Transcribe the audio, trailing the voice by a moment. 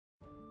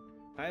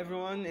Hi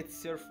everyone,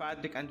 it's your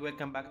Fadrik and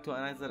welcome back to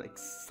another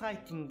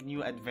exciting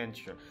new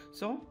adventure.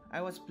 So, I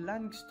was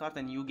planning to start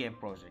a new game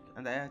project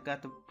and I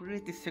got a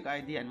pretty sick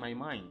idea in my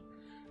mind.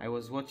 I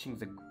was watching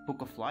the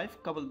Book of Life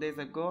a couple days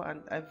ago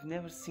and I've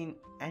never seen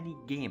any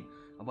game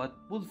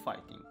about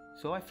bullfighting.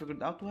 So I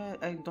figured out why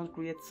I don't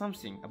create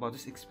something about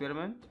this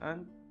experiment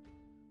and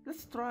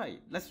let's try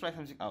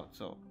something out.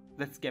 So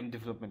that's game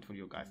development for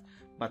you guys.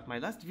 But my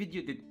last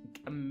video did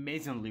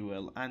amazingly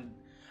well and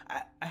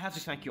I have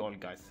to thank you all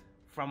guys.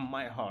 From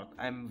my heart,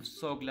 I'm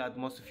so glad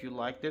most of you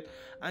liked it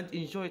and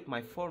enjoyed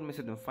my 4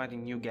 method in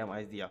finding new game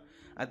idea.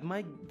 And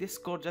my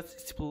Discord just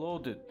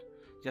exploded,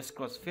 just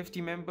crossed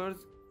 50 members,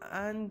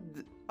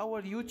 and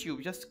our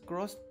YouTube just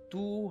crossed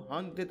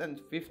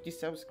 250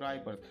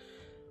 subscribers.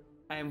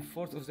 I am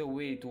 4th of the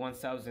way to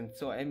 1000,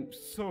 so I'm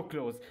so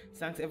close.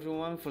 Thanks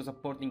everyone for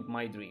supporting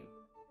my dream.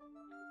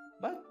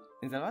 But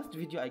in the last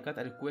video I got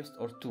a request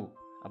or two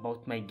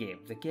about my game,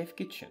 the Cave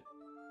Kitchen,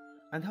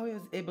 and how I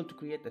was able to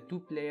create a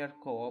 2-player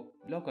co-op,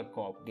 local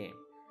co-op game.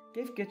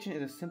 Cave Kitchen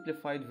is a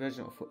simplified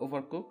version of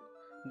Overcooked,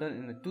 done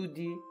in a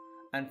 2D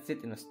and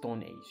set in a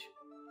Stone Age,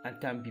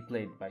 and can be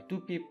played by 2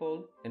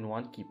 people in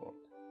 1 keyboard.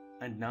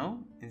 And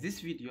now, in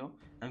this video,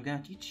 I'm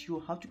gonna teach you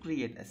how to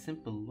create a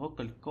simple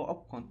local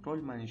co-op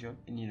control manager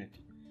in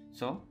Unity.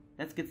 So,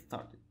 let's get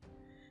started.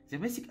 The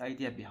basic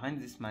idea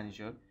behind this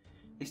manager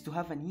is to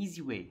have an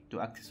easy way to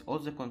access all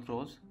the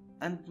controls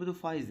and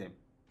modify them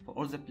for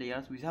all the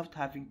players without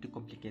having to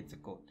complicate the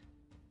code,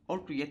 or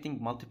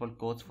creating multiple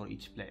codes for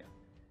each player.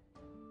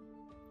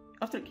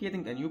 After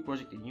creating a new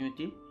project in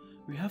Unity,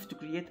 we have to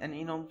create an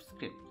enum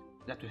script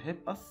that will help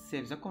us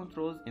save the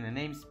controls in a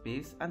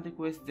namespace and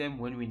request them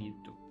when we need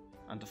to.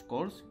 And of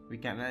course, we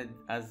can add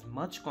as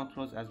much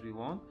controls as we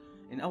want.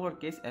 In our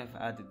case, I've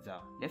added the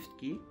left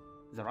key,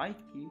 the right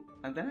key,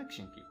 and an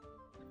action key.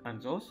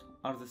 And those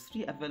are the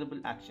 3 available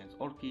actions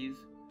or keys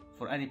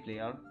for any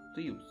player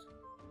to use.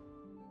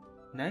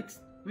 Next,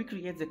 we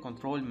create the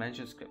control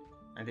manager script,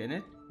 and in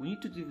it, we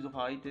need to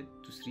divide it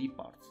to 3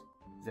 parts: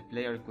 the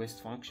player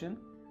request function,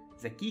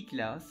 the key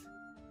class,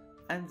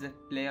 and the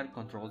player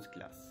controls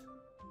class.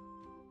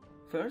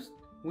 First,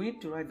 we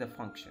need to write the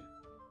function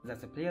that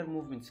the player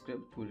movement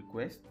script will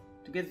request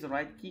to get the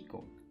right key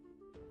code.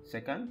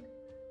 Second,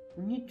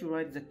 we need to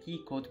write the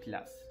key code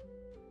class,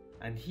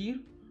 and here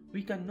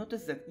we can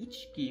notice that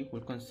each key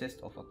will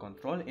consist of a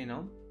control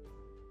enum,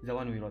 the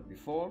one we wrote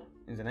before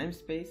in the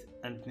namespace,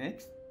 and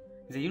next,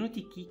 the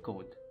Unity key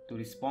code to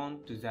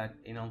respond to that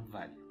enum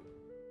value.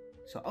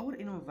 So our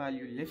enum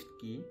value left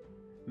key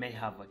may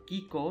have a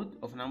key code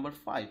of number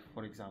 5,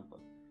 for example.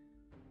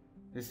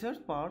 The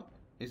third part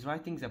is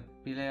writing the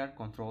player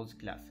controls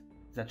class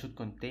that should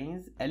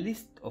contain a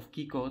list of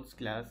key codes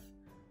class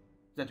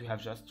that we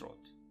have just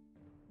wrote.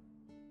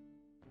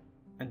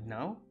 And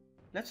now,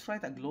 let's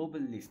write a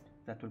global list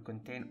that will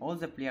contain all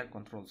the player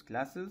controls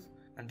classes,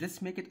 and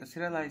let's make it a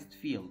serialized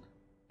field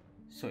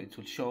so it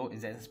will show in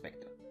the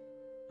inspector.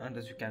 And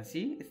as you can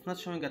see, it's not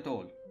showing at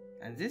all,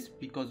 and this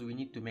because we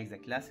need to make the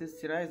classes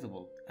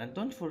serializable, and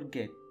don't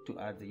forget to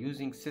add the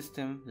using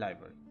system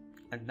library.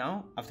 And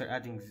now, after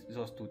adding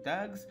those 2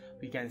 tags,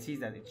 we can see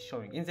that it's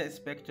showing in the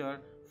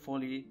inspector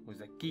fully with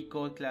the key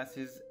code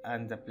classes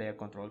and the player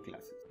control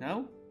classes.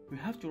 Now, we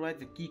have to write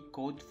the key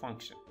code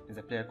function in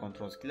the player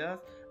controls class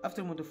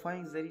after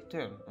modifying the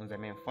return on the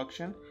main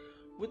function,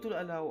 which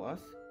will allow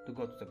us to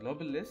go to the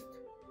global list,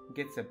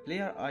 get the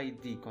player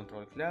ID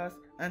control class,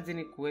 and then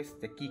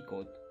request the key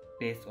code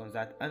based on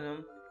that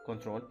enum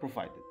control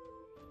provided.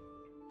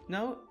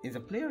 Now, in the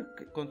player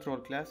control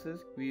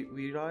classes,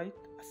 we write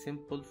a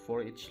simple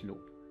for each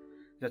loop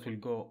that will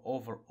go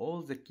over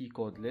all the key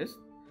code list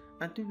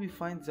until we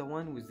find the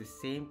one with the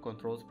same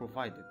controls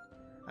provided,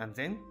 and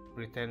then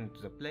return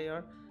to the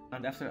player,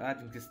 and after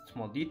adding these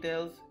small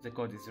details, the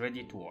code is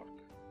ready to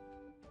work.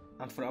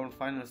 And for our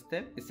final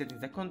step is setting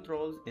the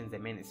controls in the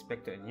main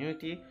inspector in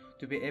Unity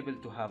to be able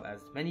to have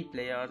as many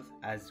players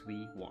as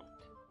we want.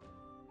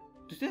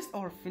 To test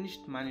our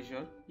finished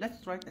manager,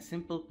 let's write a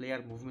simple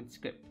player movement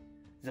script.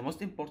 The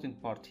most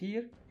important part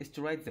here is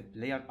to write the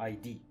player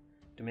ID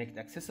to make it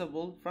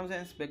accessible from the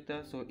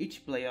inspector so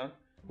each player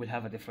will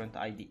have a different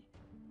ID.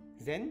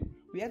 Then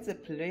we add the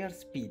player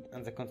speed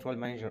and the control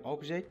manager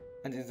object,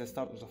 and in the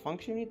start of the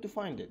function we need to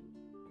find it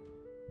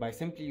by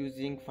simply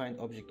using find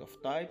object of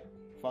type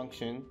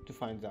function to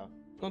find the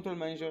control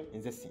manager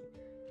in the scene.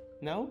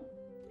 Now,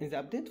 in the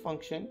update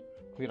function,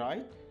 we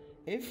write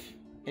if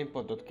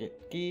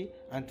input.getKey,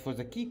 and for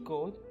the key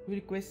code, we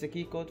request the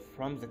key code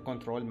from the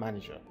control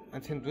manager,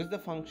 and send with the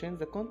function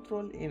the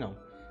control enum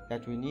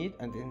that we need,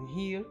 and in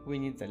here we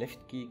need the left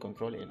key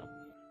control enum.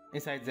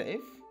 Inside the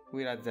if,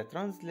 we write the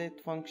translate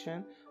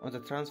function on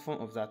the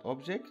transform of that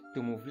object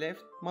to move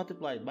left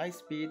multiplied by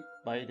speed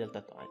by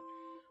delta time.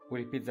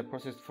 We repeat the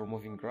process for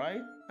moving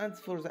right, and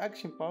for the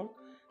action part,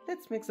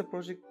 let's make the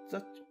project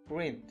that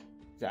print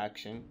the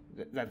action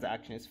that the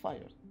action is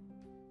fired.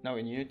 Now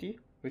in Unity,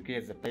 we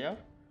create the player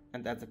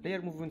and add the player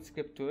movement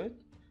script to it,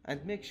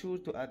 and make sure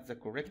to add the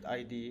correct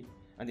ID,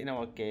 and in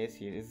our case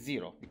here is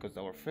 0 because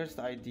our first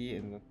ID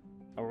in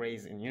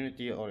arrays in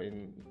Unity or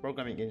in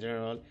programming in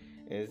general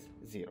is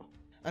 0.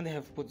 And I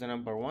have put the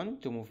number 1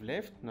 to move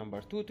left,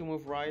 number 2 to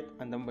move right,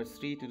 and number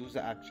 3 to do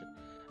the action.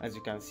 As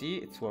you can see,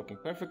 it's working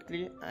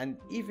perfectly, and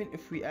even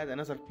if we add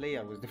another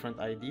player with different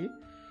ID,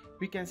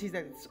 we can see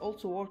that it's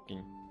also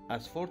working,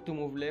 as 4 to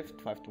move left,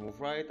 5 to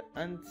move right,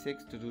 and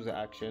 6 to do the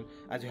action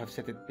as you have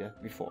set it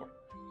before.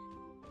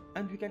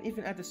 And we can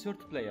even add a third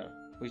player.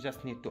 We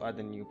just need to add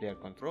a new player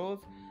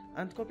controls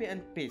and copy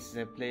and paste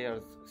the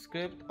player's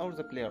script or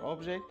the player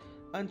object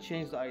and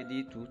change the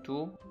ID to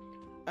 2.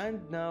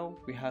 And now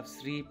we have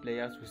 3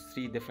 players with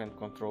 3 different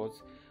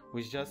controls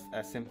with just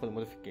a simple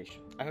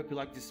modification. I hope you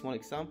like this small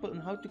example on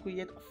how to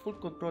create a full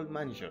control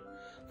manager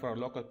for a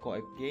local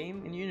co-op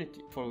game in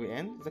Unity. Before we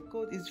end, the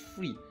code is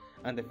free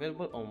and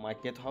available on my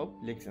GitHub,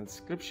 links in the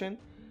description,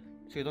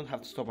 so you don't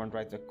have to stop and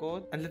write the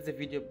code, and let the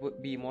video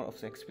be more of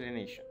the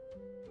explanation.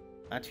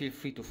 And feel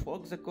free to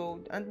fork the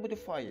code and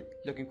modify it.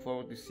 Looking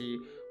forward to see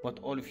what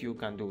all of you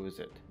can do with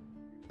it.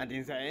 And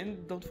in the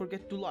end, don't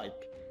forget to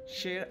like,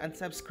 share and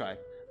subscribe,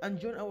 and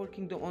join our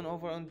kingdom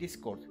over on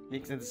Discord,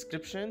 links in the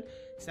description.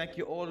 Thank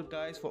you all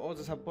guys for all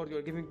the support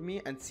you're giving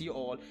me, and see you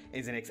all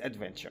in the next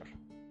adventure.